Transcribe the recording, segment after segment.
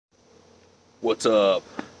What's up,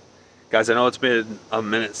 guys? I know it's been a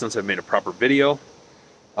minute since I've made a proper video,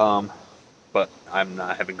 but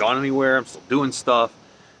I haven't gone anywhere. I'm still doing stuff,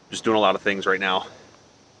 just doing a lot of things right now.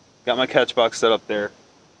 Got my catch box set up there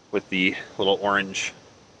with the little orange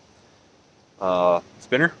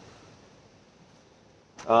spinner.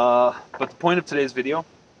 But the point of today's video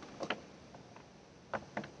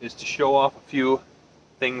is to show off a few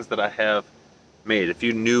things that I have made, a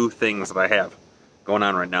few new things that I have going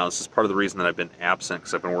on right now. This is part of the reason that I've been absent,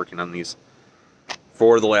 because I've been working on these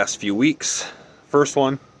for the last few weeks. First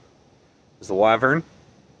one is the Wyvern.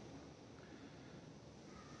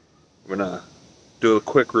 I'm gonna do a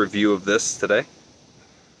quick review of this today.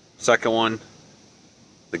 Second one,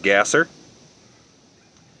 the Gasser.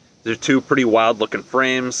 They're two pretty wild looking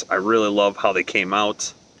frames. I really love how they came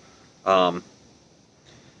out.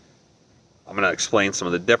 I'm going to explain some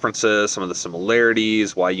of the differences, some of the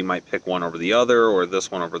similarities, why you might pick one over the other, or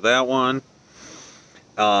this one over that one.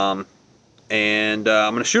 I'm going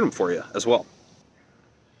to shoot them for you as well.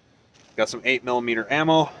 Got some 8mm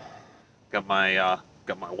ammo. Got my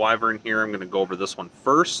Wyvern here. I'm going to go over this one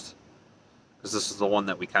first, because this is the one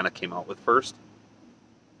that we kind of came out with first.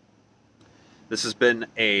 This has been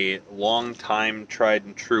a long time tried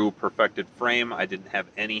and true perfected frame. I didn't have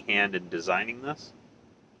any hand in designing this.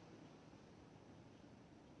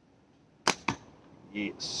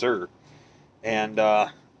 Yes, sir. And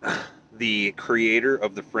the creator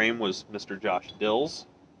of the frame was Mr. Josh Dills.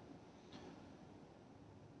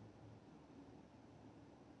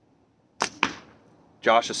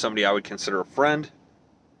 Josh is somebody I would consider a friend,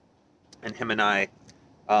 and him and I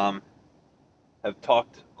have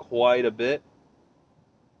talked quite a bit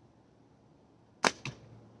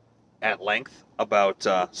at length about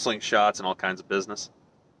slingshots and all kinds of business.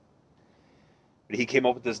 But he came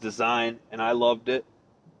up with this design, and I loved it.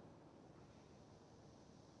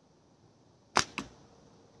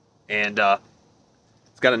 And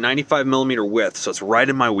it's got a 95mm width, so it's right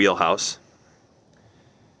in my wheelhouse.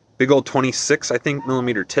 Big old 26, I think,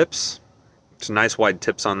 millimeter tips. Some nice wide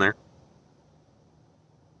tips on there.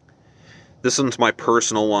 This one's my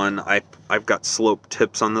personal one. I've got sloped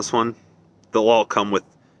tips on this one. They'll all come with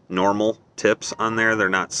normal tips on there. They're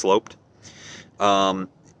not sloped.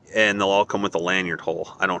 And they'll all come with a lanyard hole.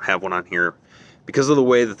 I don't have one on here. Because of the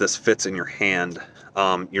way that this fits in your hand,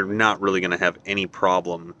 you're not really going to have any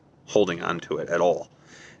problem holding onto it at all.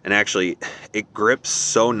 And actually, it grips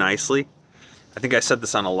so nicely. I think I said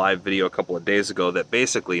this on a live video a couple of days ago, that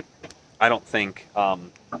basically, I don't think...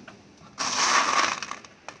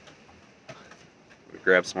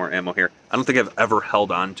 grab some more ammo here. I don't think I've ever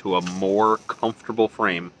held on to a more comfortable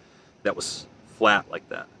frame that was flat like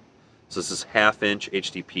that. So this is 1/2"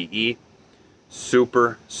 HDPE.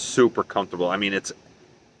 Super, super comfortable. I mean, it's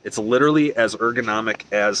literally as ergonomic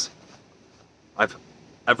as I've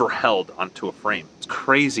ever held onto a frame. It's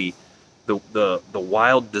crazy, the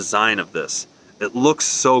wild design of this. It looks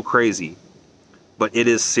so crazy, but it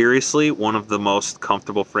is seriously one of the most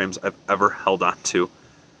comfortable frames I've ever held onto.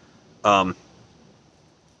 I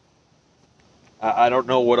don't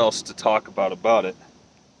know what else to talk about it.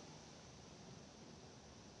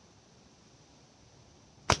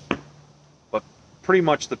 But pretty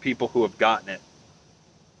much the people who have gotten it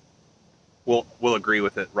will agree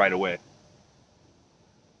with it right away.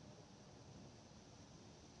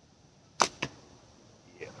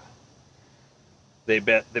 Yeah. They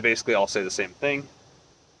basically all say the same thing.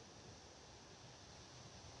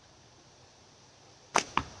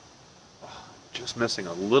 Just missing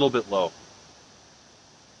a little bit low.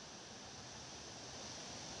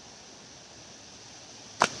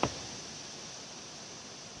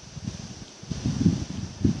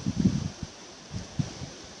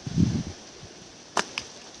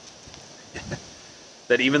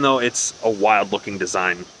 That even though it's a wild looking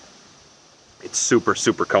design, it's super,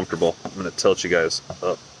 super comfortable. I'm going to tilt you guys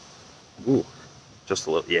up. Ooh, just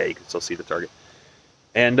a little. Yeah, you can still see the target.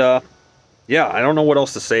 And yeah, I don't know what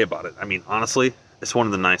else to say about it. I mean, honestly, it's one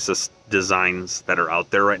of the nicest designs that are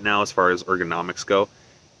out there right now as far as ergonomics go.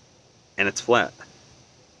 And it's flat.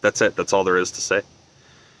 That's it. That's all there is to say.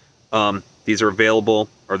 These are available,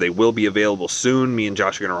 or they will be available soon. Me and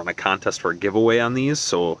Josh are going to run a contest for a giveaway on these,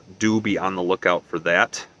 so do be on the lookout for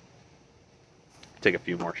that. Take a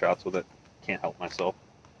few more shots with it. Can't help myself.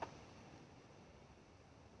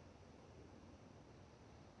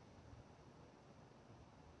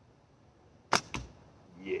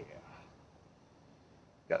 Yeah.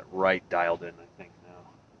 Got it right dialed in, I think,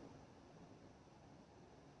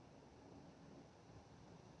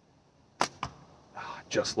 now.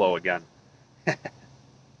 Just low again. This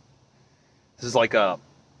is like a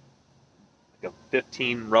a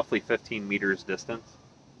 15, roughly 15 meters distance.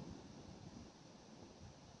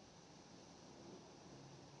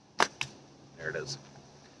 There it is.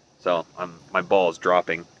 So my ball is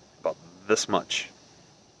dropping about this much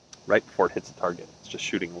right before it hits the target. It's just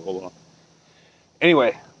shooting a little off.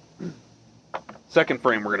 Anyway, second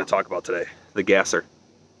frame we're going to talk about today, the gasser.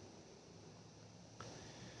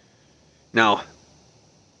 Now,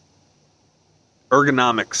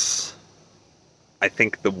 ergonomics, I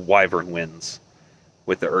think the Wyvern wins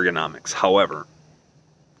with the ergonomics. However,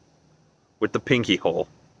 with the pinky hole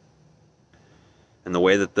and the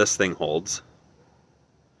way that this thing holds,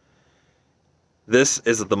 this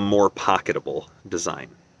is the more pocketable design.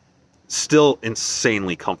 Still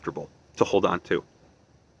insanely comfortable to hold on to.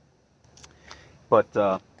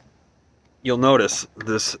 But you'll notice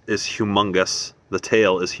this is humongous. The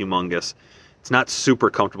tail is humongous. It's not super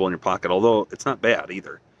comfortable in your pocket, although it's not bad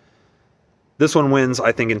either. This one wins,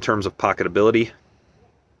 I think, in terms of pocketability,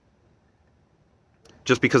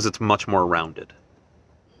 just because it's much more rounded.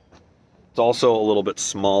 It's also a little bit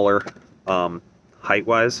smaller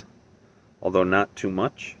height-wise, although not too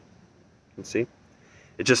much. You can see.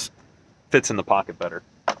 It just fits in the pocket better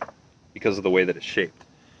because of the way that it's shaped.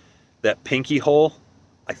 That pinky hole,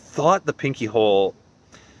 I thought the pinky hole,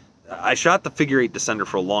 I shot the figure 8 descender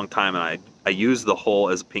for a long time, and I used the hole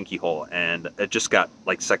as a pinky hole, and it just got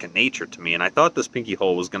like second nature to me. And I thought this pinky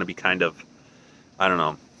hole was going to be kind of, I don't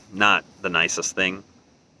know, not the nicest thing,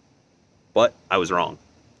 but I was wrong.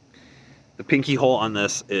 The pinky hole on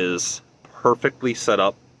this is perfectly set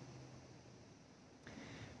up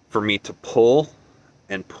for me to pull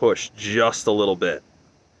and push just a little bit,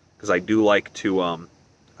 because I do like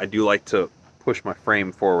to push my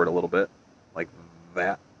frame forward a little bit, like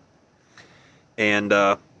that. And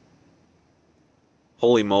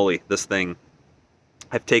holy moly, this thing,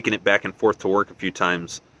 I've taken it back and forth to work a few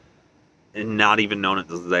times and not even known it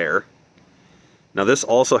was there. Now this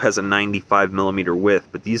also has a 95 millimeter width,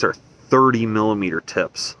 but these are 30 millimeter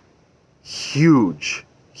tips. Huge,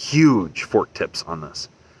 huge fork tips on this.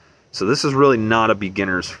 So this is really not a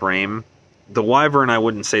beginner's frame. The Wyvern I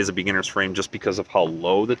wouldn't say is a beginner's frame just because of how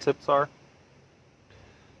low the tips are.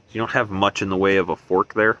 You don't have much in the way of a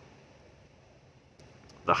fork there.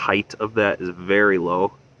 The height of that is very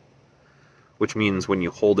low, which means when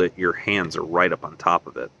you hold it, your hands are right up on top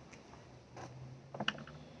of it.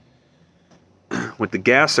 With the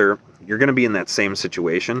gasser, you're going to be in that same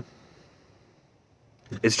situation.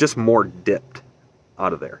 It's just more dipped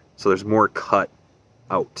out of there, so there's more cut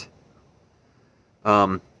out.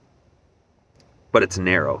 But it's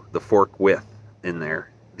narrow. The fork width in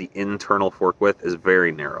there, the internal fork width is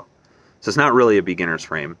very narrow. So it's not really a beginner's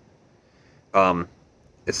frame.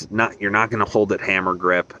 It's not. You're not going to hold it hammer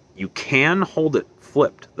grip. You can hold it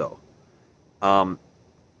flipped though.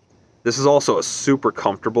 This is also a super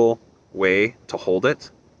comfortable way to hold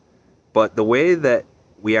it, but the way that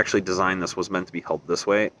we actually designed this was meant to be held this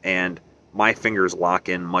way, and my fingers lock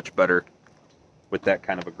in much better with that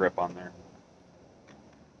kind of a grip on there.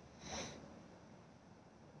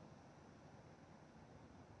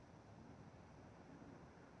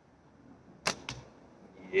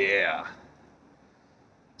 Yeah.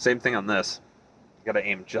 Same thing on this. You gotta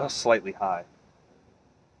aim just slightly high.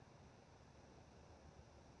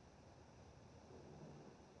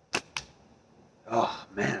 Oh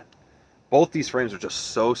man. Both these frames are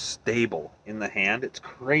just so stable in the hand. It's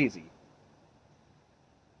crazy.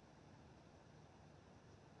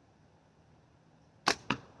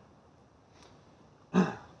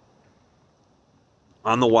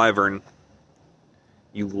 On the Wyvern,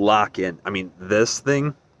 you lock in. I mean, this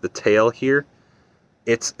thing, the tail here,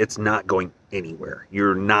 it's not going anywhere.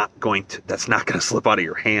 You're not going to, that's not going to slip out of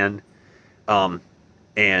your hand.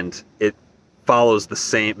 And it follows the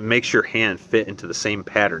same, makes your hand fit into the same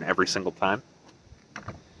pattern every single time.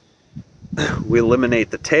 We eliminate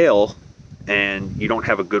the tail, and you don't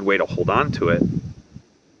have a good way to hold on to it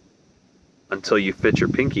until you fit your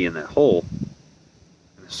pinky in that hole.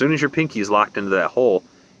 And as soon as your pinky is locked into that hole,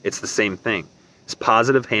 it's the same thing. It's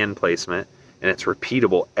positive hand placement, and it's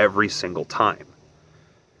repeatable every single time.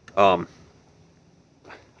 I'm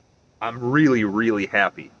really, really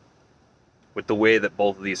happy with the way that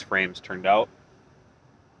both of these frames turned out.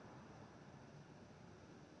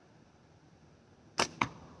 I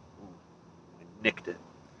nicked it.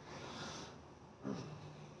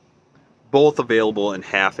 Both available in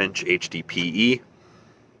 1/2" HDPE.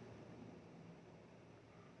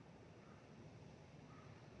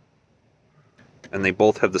 And they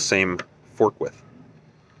both have the same fork width.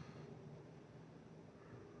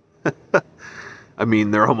 I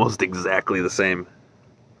mean, they're almost exactly the same.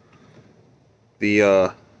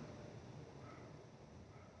 The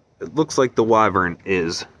it looks like the Wyvern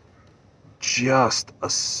is just a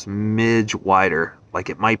smidge wider. Like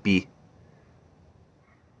it might be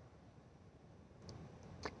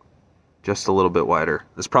just a little bit wider.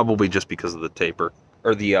 It's probably just because of the taper,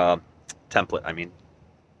 or the template, I mean.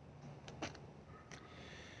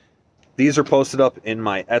 These are posted up in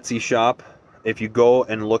my Etsy shop. If you go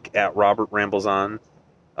and look at Robert Rambles On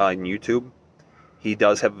YouTube, he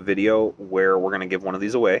does have a video where we're going to give one of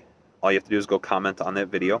these away. All you have to do is go comment on that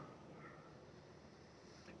video.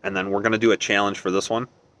 And then we're going to do a challenge for this one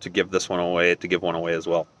to give this one away, to give one away as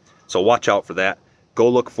well. So watch out for that. Go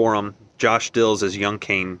look for them. Josh Dills is Young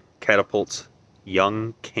Cane Catapults.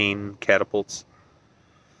 Young Cane Catapults.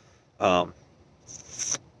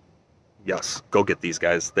 Yes, go get these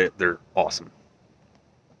guys. They're awesome.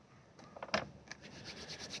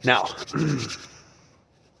 Now, I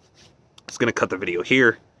was going to cut the video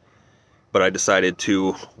here, but I decided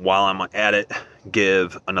to, while I'm at it,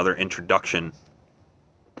 give another introduction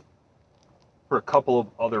for a couple of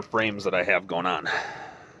other frames that I have going on.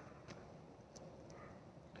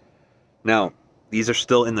 Now, these are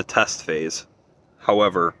still in the test phase.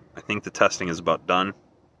 However, I think the testing is about done.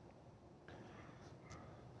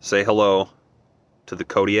 Say hello to the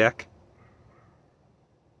Kodiak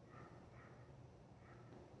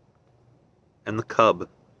and the Cub.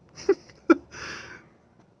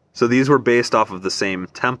 So these were based off of the same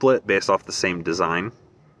template, based off the same design.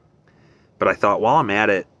 But I thought while I'm at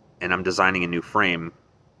it and I'm designing a new frame,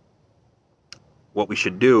 what we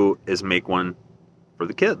should do is make one for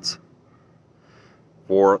the kids.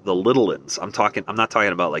 For the little ones. I'm not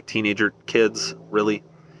talking about like teenager kids, really.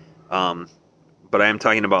 But I am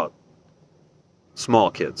talking about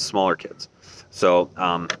small kids, smaller kids. So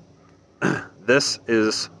this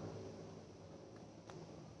is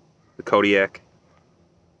the Kodiak.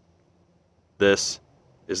 This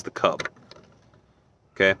is the Cub.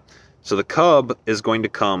 Okay, so the Cub is going to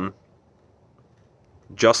come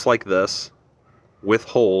just like this, with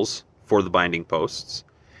holes for the binding posts.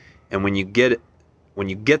 And when you get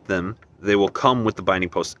them, they will come with the binding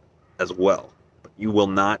posts as well. You will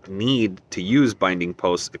not need to use binding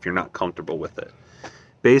posts if you're not comfortable with it.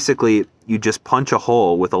 Basically, you just punch a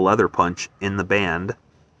hole with a leather punch in the band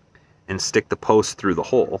and stick the post through the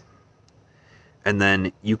hole. And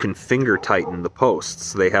then you can finger tighten the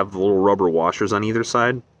posts. They have the little rubber washers on either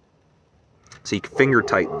side. So you can finger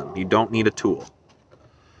tighten them. You don't need a tool.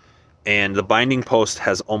 And the binding post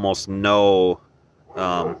has almost no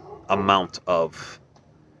amount of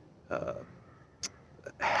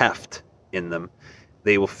heft in them.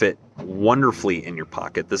 They will fit wonderfully in your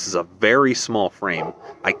pocket. This is a very small frame.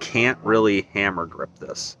 I can't really hammer grip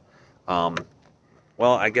this. Well,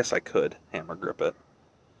 I guess I could hammer grip it.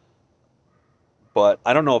 But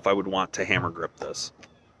I don't know if I would want to hammer grip this.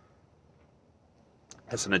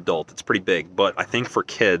 As an adult, it's pretty big. But I think for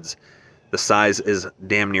kids, the size is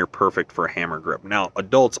damn near perfect for a hammer grip. Now,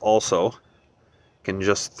 adults also can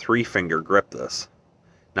just 3-finger grip this.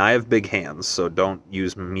 Now, I have big hands, so don't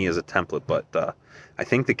use me as a template, but I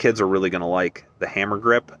think the kids are really going to like the hammer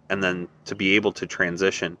grip, and then to be able to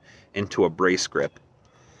transition into a brace grip.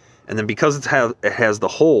 And then because it has the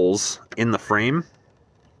holes in the frame,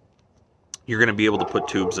 you're going to be able to put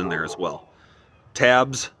tubes in there as well.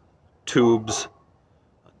 Tabs, tubes,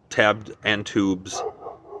 tabbed and tubes,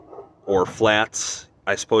 or flats.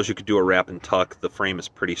 I suppose you could do a wrap and tuck. The frame is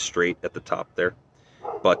pretty straight at the top there.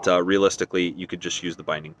 But realistically, you could just use the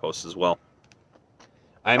binding posts as well.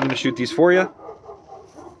 I'm going to shoot these for you.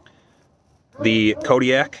 The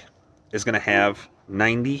Kodiak is going to have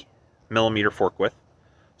 90mm fork width,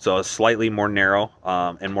 so a slightly more narrow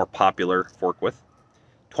and more popular fork width.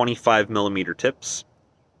 25mm tips.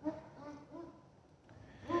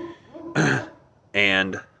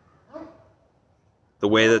 And the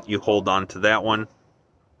way that you hold on to that one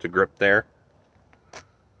to grip there,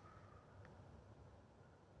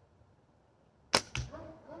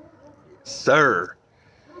 sir,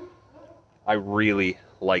 I really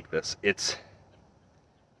like this. It's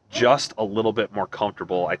just a little bit more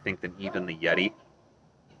comfortable, I think, than even the Yeti.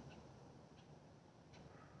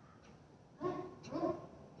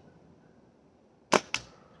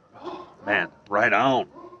 Oh, man, right on.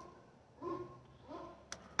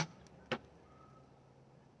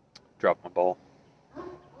 Drop my ball.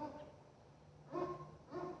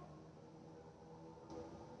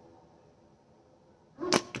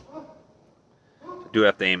 Do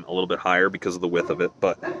have to aim a little bit higher because of the width of it,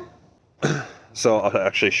 but so I'll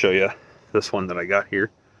actually show you this one that I got here.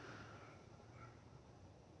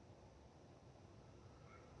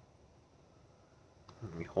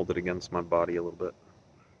 Let me hold it against my body a little bit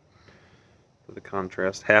for the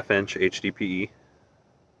contrast. 1/2 inch HDPE.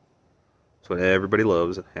 what everybody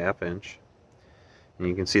loves, a 1/2 inch. And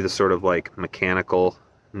you can see the sort of like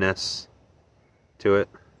mechanicalness to it.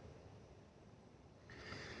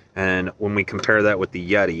 And when we compare that with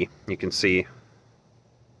the Yeti, you can see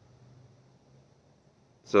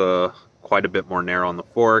it's quite a bit more narrow on the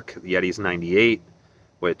fork. The Yeti's 98,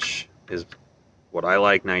 which is what I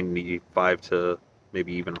like, 95 to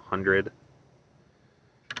maybe even 100.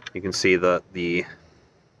 You can see the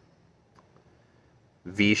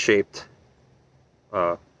V-shaped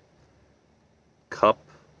cup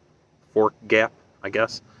fork gap, I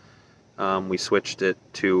guess. We switched it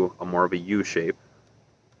to a more of a U shape.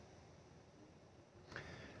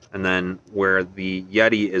 And then where the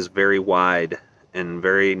Yeti is very wide and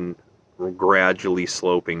very gradually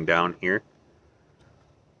sloping down here,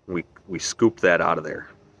 we scoop that out of there.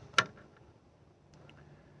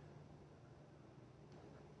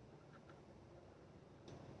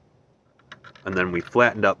 And then we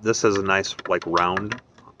flattened up. This has a nice like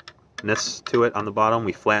roundness to it on the bottom.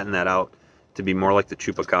 We flattened that out to be more like the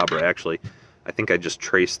Chupacabra. Actually, I think I just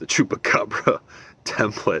traced the Chupacabra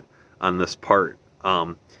template on this part.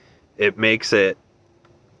 It makes the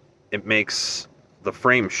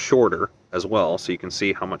frame shorter as well, so you can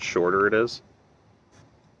see how much shorter it is.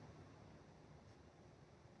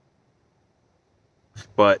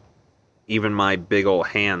 But even my big old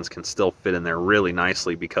hands can still fit in there really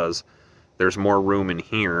nicely because there's more room in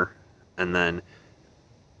here, and then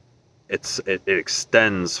it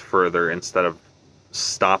extends further instead of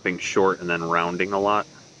stopping short and then rounding a lot.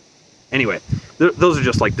 Anyway, those are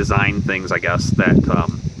just like design things, I guess, that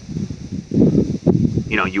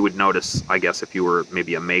you know, you would notice, I guess, if you were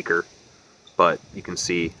maybe a maker, but you can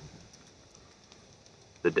see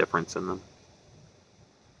the difference in them.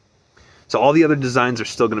 So all the other designs are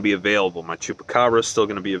still going to be available. My Chupacabra is still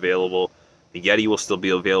going to be available. The Yeti will still be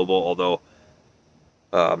available, although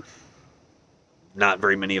not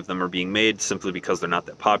very many of them are being made simply because they're not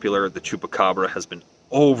that popular. The Chupacabra has been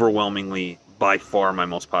overwhelmingly, by far, my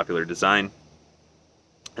most popular design.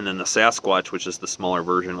 And then the Sasquatch, which is the smaller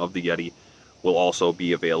version of the Yeti, will also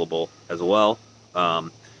be available as well.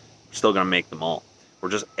 We're still going to make them all. We're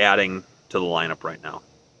just adding to the lineup right now.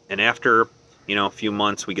 And after, you know, a few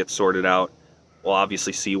months we get sorted out, we'll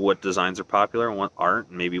obviously see what designs are popular and what aren't.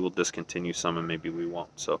 And maybe we'll discontinue some and maybe we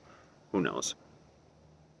won't. So who knows?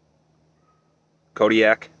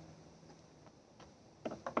 Kodiak.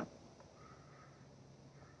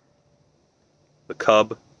 The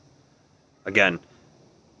Cub. Again,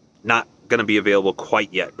 not going to be available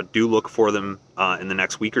quite yet, but do look for them in the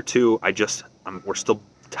next week or two. We're still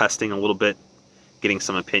testing a little bit, getting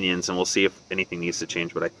some opinions, and we'll see if anything needs to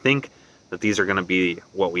change. But I think that these are going to be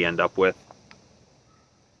what we end up with.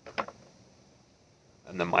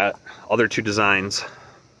 And then my other two designs,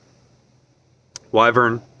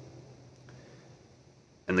 Wyvern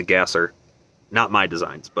and the Gasser, not my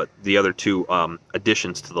designs, but the other two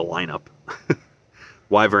additions to the lineup.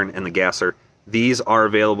 Wyvern and the Gasser. These are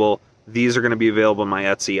available. These are going to be available in my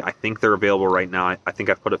Etsy. I think they're available right now. I think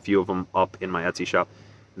I've put a few of them up in my Etsy shop.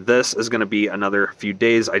 This is going to be another few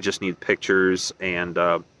days. I just need pictures and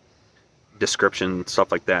description,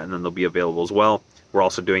 stuff like that, and then they'll be available as well. We're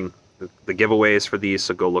also doing the giveaways for these,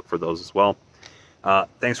 so go look for those as well.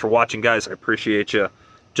 Thanks for watching, guys. I appreciate you.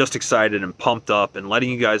 Just excited and pumped up and letting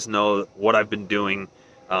you guys know what I've been doing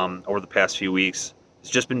over the past few weeks. It's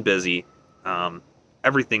just been busy.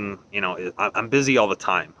 Everything, you know, I'm busy all the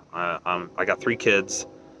time. I got 3 kids.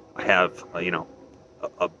 I have, you know,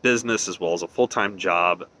 a business as well as a full-time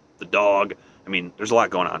job, the dog. I mean, there's a lot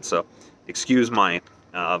going on. So excuse my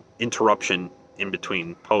interruption in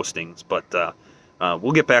between postings, but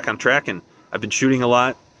we'll get back on track. And I've been shooting a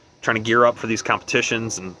lot, trying to gear up for these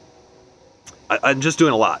competitions, and I'm just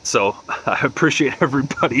doing a lot. So I appreciate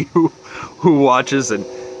everybody who watches, and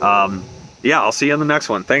yeah, I'll see you on the next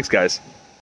one. Thanks, guys.